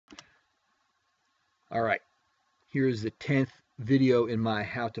All right, here's the 10th video in my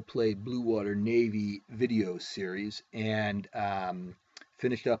How to Play Blue Water Navy video series, and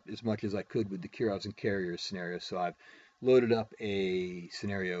finished up as much as I could with the Kurovs and Carriers scenario. So I've loaded up a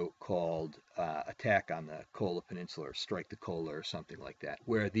scenario called Attack on the Kola Peninsula, or Strike the Kola, or something like that,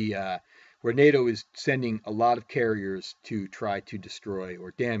 where NATO is sending a lot of carriers to try to destroy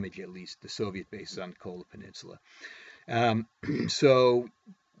or damage at least the Soviet bases on the Kola Peninsula. Um, so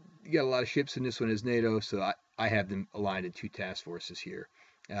you got a lot of ships in this one as NATO, so I have them aligned in two task forces here.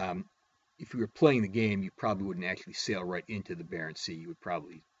 Um, if you were playing the game, you probably wouldn't actually sail right into the Barents Sea. You would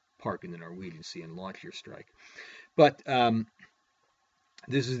probably park in the Norwegian Sea and launch your strike. But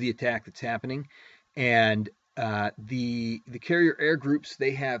this is the attack that's happening, and the carrier air groups,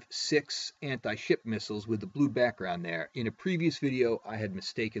 they have 6 anti-ship missiles with the blue background there. In a previous video, I had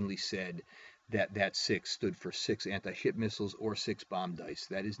mistakenly said that 6 stood for 6 anti-ship missiles or 6 bomb dice.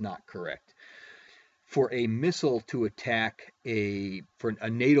 That is not correct. For a missile to attack for a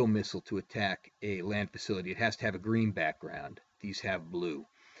NATO missile to attack a land facility, it has to have a green background. These have blue.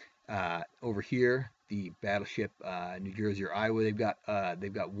 Over here, the battleship New Jersey or Iowa, they've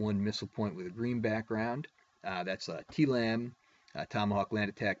got one missile point with a green background. That's a TLAM, Tomahawk Land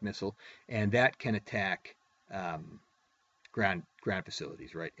Attack Missile, and that can attack ground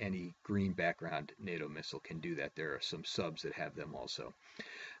facilities, right? Any green background NATO missile can do that. There are some subs that have them also.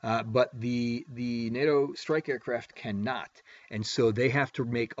 But the NATO strike aircraft cannot, and so they have to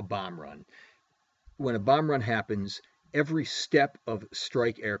make a bomb run. When a bomb run happens, every step of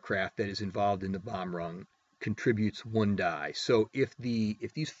strike aircraft that is involved in the bomb run contributes 1 die. So if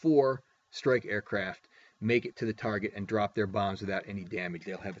these 4 strike aircraft make it to the target and drop their bombs without any damage,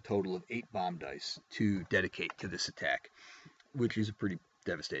 they'll have a total of 8 bomb dice to dedicate to this attack, which is a pretty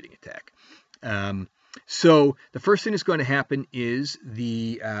devastating attack. So the first thing that's going to happen is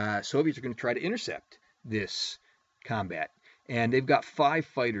the Soviets are going to try to intercept this combat, and they've got 5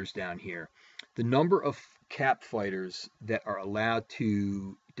 fighters down here. The number of cap fighters that are allowed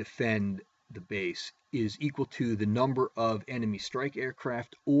to defend the base is equal to the number of enemy strike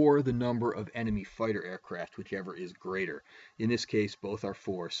aircraft or the number of enemy fighter aircraft, whichever is greater. In this case, both are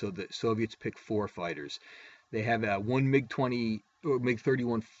 4, so the Soviets pick 4 fighters. They have one MiG-20 or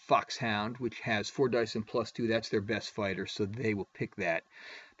MiG-31 Foxhound, which has 4 dice and +2. That's their best fighter, so they will pick that.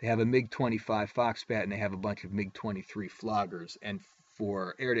 They have a MiG-25 Foxbat, and they have a bunch of MiG-23 Floggers. And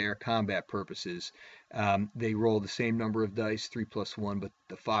for air-to-air combat purposes, they roll the same number of dice, 3 + 1, but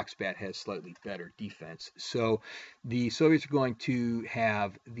the Foxbat has slightly better defense. So the Soviets are going to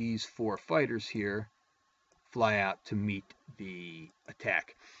have these 4 fighters here fly out to meet the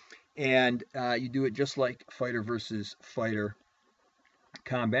attack. And you do it just like fighter versus fighter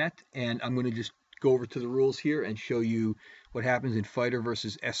combat. And I'm going to just go over to the rules here and show you what happens in fighter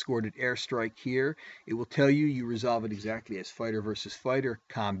versus escorted airstrike here. It will tell you resolve it exactly as fighter versus fighter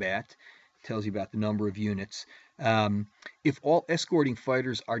combat. It tells you about the number of units. If all escorting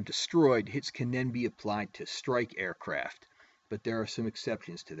fighters are destroyed, hits can then be applied to strike aircraft. But there are some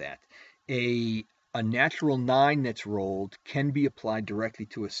exceptions to that. A natural 9 that's rolled can be applied directly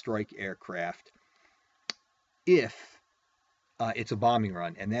to a strike aircraft if it's a bombing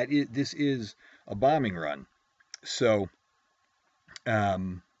run, and this is a bombing run. So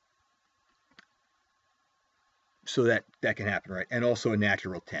so that can happen, right? And also a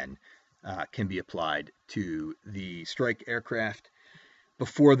natural 10 can be applied to the strike aircraft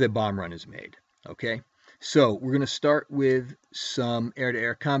before the bomb run is made. Okay, so we're going to start with some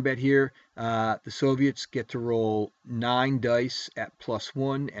air-to-air combat here. The Soviets get to roll 9 dice at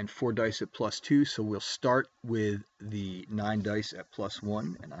 +1 and 4 dice at +2. So we'll start with the 9 dice at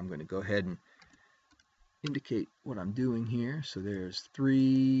 +1, and I'm going to go ahead and indicate what I'm doing here. So there's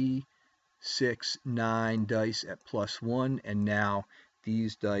 3, 6, 9 dice at +1, and now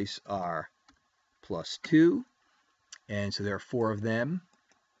these dice are +2, and so there are 4 of them.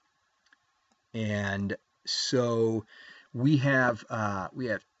 And so we have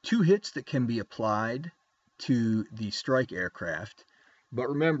 2 hits that can be applied to the strike aircraft, but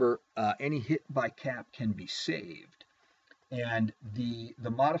remember, any hit by cap can be saved, and the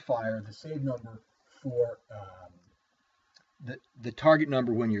modifier, the save number for the target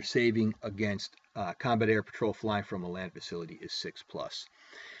number when you're saving against combat air patrol flying from a land facility is 6+.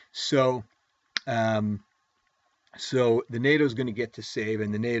 So so the NATO is going to get to save,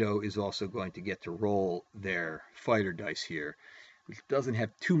 and the NATO is also going to get to roll their fighter dice here, which doesn't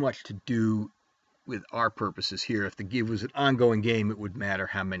have too much to do with our purposes here. If the game was an ongoing game, it would matter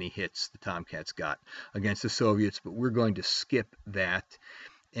how many hits the Tomcats got against the Soviets, but we're going to skip that,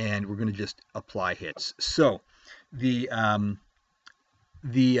 and we're going to just apply hits. So the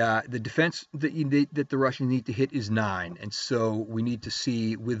the defense that the Russians need to hit is 9, and so we need to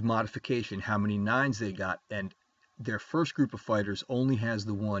see with modification how many 9s they got. And their first group of fighters only has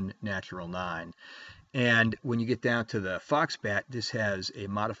the one natural 9. And when you get down to the Foxbat, this has a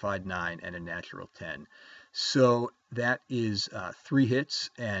modified 9 and a natural 10. So that is 3 hits,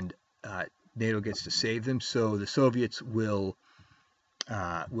 and NATO gets to save them. So the Soviets will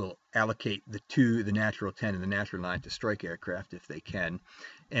allocate the natural 10 and the natural 9 to strike aircraft if they can.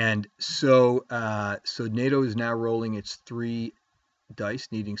 And so so NATO is now rolling its 3 dice,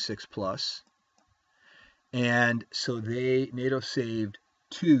 needing 6+. And so NATO saved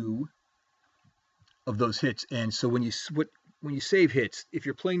 2 of those hits. And so when you save hits, if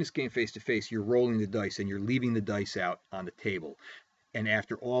you're playing this game face to face, you're rolling the dice and you're leaving the dice out on the table. And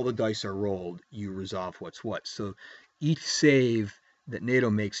after all the dice are rolled, you resolve what's what. So each save that NATO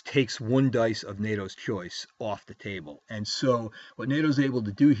makes takes 1 dice of NATO's choice off the table. And so what NATO's able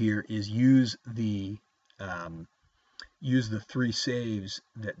to do here is use the 3 saves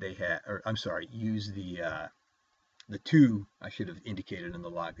that they had, or I'm sorry, use the 2, I should have indicated in the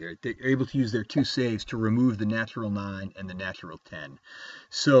log there. They're able to use their 2 saves to remove the natural 9 and the natural 10.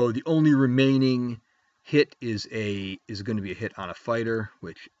 So the only remaining hit is going to be a hit on a fighter,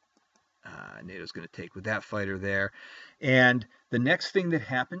 which NATO's going to take with that fighter there. And the next thing that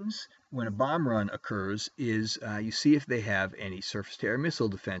happens when a bomb run occurs is you see if they have any surface-to-air missile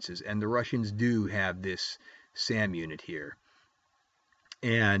defenses, and the Russians do have this SAM unit here.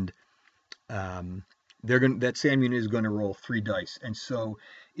 And that SAM unit is going to roll 3 dice. And so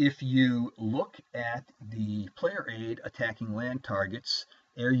if you look at the player aid attacking land targets,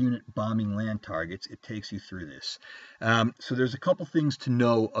 air unit bombing land targets, it takes you through this. So there's a couple things to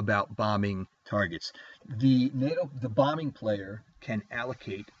know about bombing targets. The bombing player can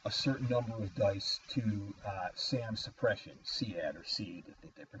allocate a certain number of dice to SAM suppression, SEAD or SEED, I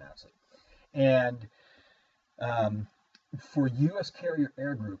think they pronounce it. And for U.S. carrier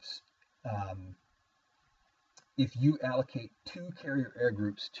air groups, if you allocate 2 carrier air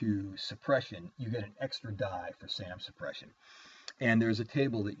groups to suppression, you get an extra die for SAM suppression. And there's a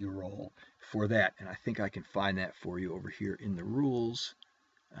table that you roll for that, and I think I can find that for you over here in the rules.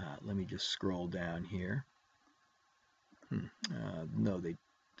 Let me just scroll down here. No, they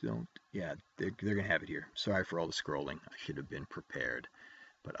don't. Yeah, they're going to have it here. Sorry for all the scrolling. I should have been prepared,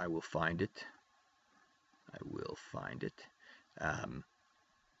 but I will find it.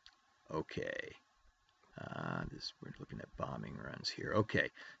 We're looking at bombing runs here. Okay,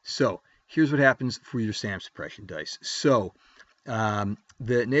 so here's what happens for your SAM suppression dice. So the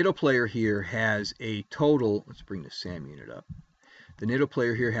NATO player here has a total, let's bring the SAM unit up. The NATO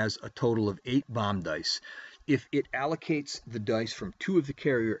player here has a total of 8 bomb dice. If it allocates the dice from 2 of the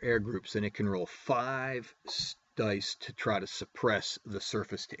carrier air groups, then it can roll 5 dice to try to suppress the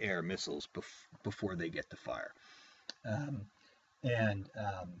surface-to-air missiles before they get to fire.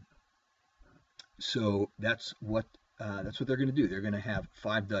 So that's what they're going to do. They're going to have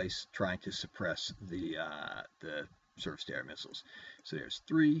 5 dice trying to suppress the surface-to-air missiles. So there's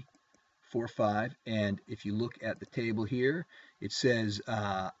 3, 4, 5, and if you look at the table here, it says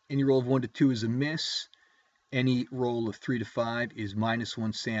any roll of 1 to 2 is a miss. Any roll of 3 to 5 is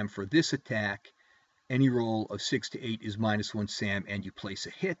 -1 SAM for this attack. Any roll of 6 to 8 is -1 SAM, and you place a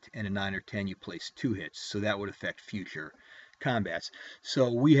hit, and a 9 or 10 you place 2 hits. So that would affect future combats.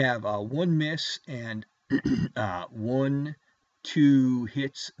 So we have 1 miss and 1, 2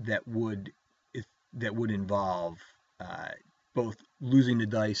 hits that would involve both losing the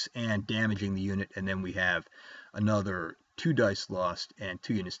dice and damaging the unit, and then we have another 2 dice lost and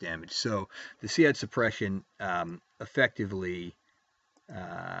 2 units damaged. So the SEAD suppression effectively,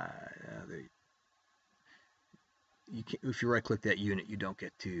 if you right-click that unit, you don't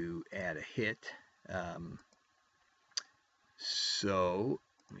get to add a hit. So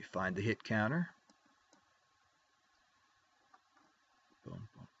let me find the hit counter. Boom,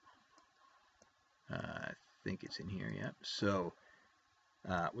 boom. I think it's in here, yeah. So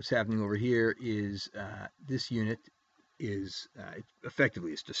what's happening over here is this unit is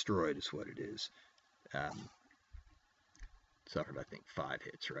effectively it's destroyed is what it is. Suffered, I think, 5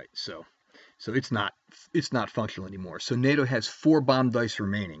 hits, right? So it's not functional anymore. So NATO has 4 bomb dice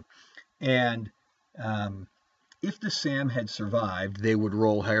remaining, and if the SAM had survived, they would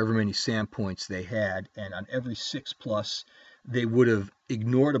roll however many SAM points they had, and on every 6+, they would have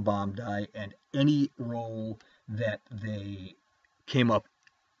ignored a bomb die, and any roll that they came up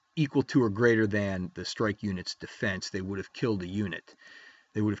equal to or greater than the strike unit's defense, they would have killed a unit.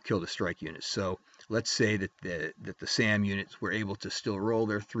 They would have killed a strike unit. So let's say that the SAM units were able to still roll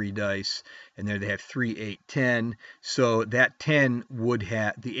their 3 dice, and there they have 3, 8, 10. So that 10 would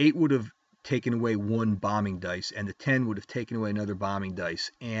have, the 8 would have taken away 1 bombing dice, and the 10 would have taken away another bombing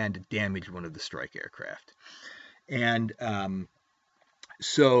dice and damaged one of the strike aircraft. And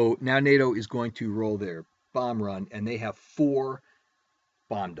so now NATO is going to roll their bomb run, and they have 4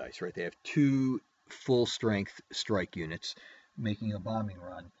 bomb dice, right? They have 2 full strength strike units making a bombing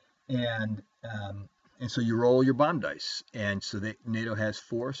run, and so you roll your bomb dice, and so NATO has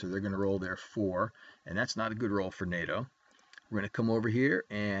 4, so they're going to roll their 4, and that's not a good roll for NATO. We're going to come over here,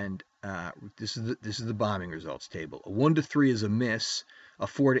 and this is the bombing results table. A 1 to 3 is a miss. A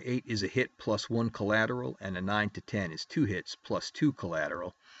 4 to 8 is a hit plus 1 collateral, and a 9 to 10 is 2 hits plus 2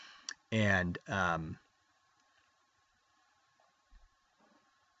 collateral. And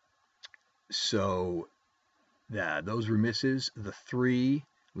so those were misses. The 3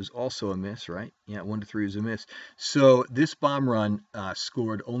 was also a miss, right? Yeah, 1 to 3 was a miss. So this bomb run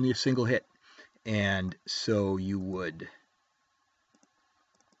scored only a single hit, and so you would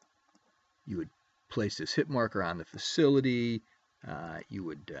place this hit marker on the facility. You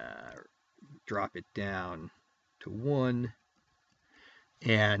would drop it down to 1,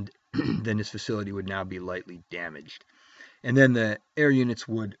 and then this facility would now be lightly damaged. And then the air units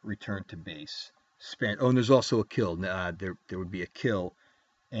would return to base. Oh, and there's also a kill. There would be a kill,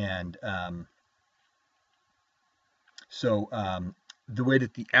 and the way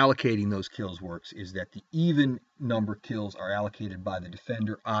that the allocating those kills works is that the even number kills are allocated by the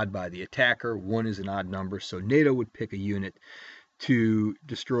defender, odd by the attacker. 1 is an odd number, so NATO would pick a unit to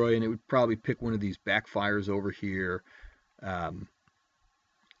destroy, and it would probably pick one of these backfires over here,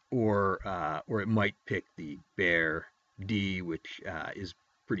 or it might pick the Bear D, which is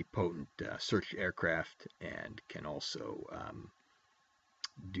pretty potent search aircraft and can also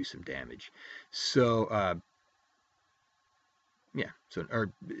do some damage. So yeah, so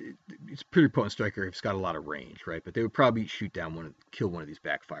it's pretty potent striker. It's got a lot of range, right? But they would probably shoot down kill one of these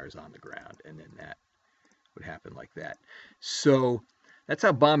backfires on the ground, and then that would happen like that. So that's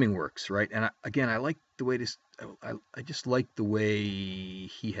how bombing works, right? And again, I like the way this. I just like the way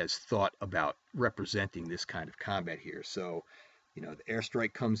he has thought about representing this kind of combat here. So, you know, the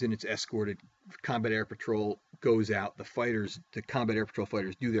airstrike comes in, it's escorted, combat air patrol goes out, the combat air patrol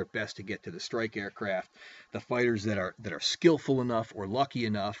fighters do their best to get to the strike aircraft. The fighters that are skillful enough or lucky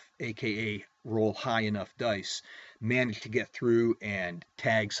enough, aka roll high enough dice, manage to get through and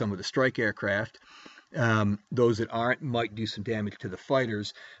tag some of the strike aircraft. Those that aren't might do some damage to the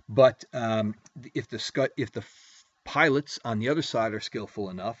fighters, but if the pilots on the other side are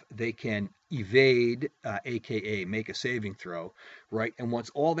skillful enough, they can evade, aka make a saving throw, right? And once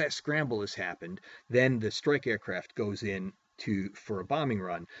all that scramble has happened, then the strike aircraft goes in for a bombing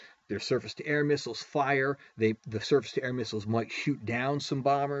run. Their surface-to-air missiles fire. The surface-to-air missiles might shoot down some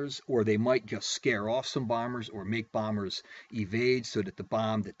bombers, or they might just scare off some bombers, or make bombers evade so that the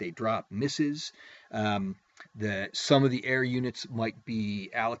bomb that they drop misses. Some of the air units might be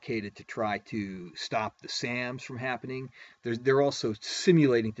allocated to try to stop the SAMs from happening. They're also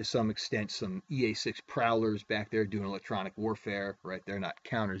simulating to some extent some EA-6 prowlers back there doing electronic warfare, right? They're not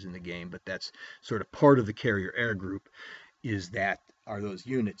counters in the game, but that's sort of part of the carrier air group. Are those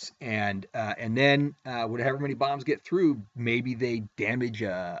units, and then whatever many bombs get through, maybe they damage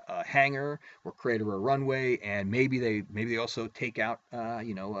a hangar or crater a runway, and maybe they also take out a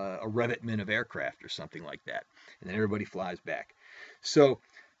revetment of aircraft or something like that, and then everybody flies back. So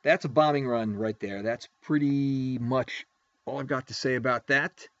that's a bombing run right there. That's pretty much all I've got to say about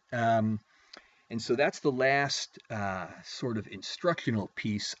that. And so that's the last sort of instructional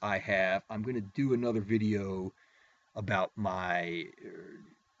piece I have. I'm going to do another video about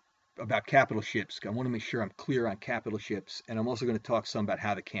capital ships. I want to make sure I'm clear on capital ships, and I'm also going to talk some about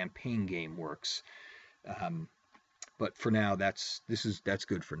how the campaign game works. But for now, that's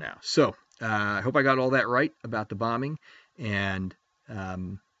good for now. So I hope I got all that right about the bombing, and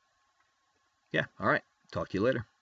yeah, all right. Talk to you later.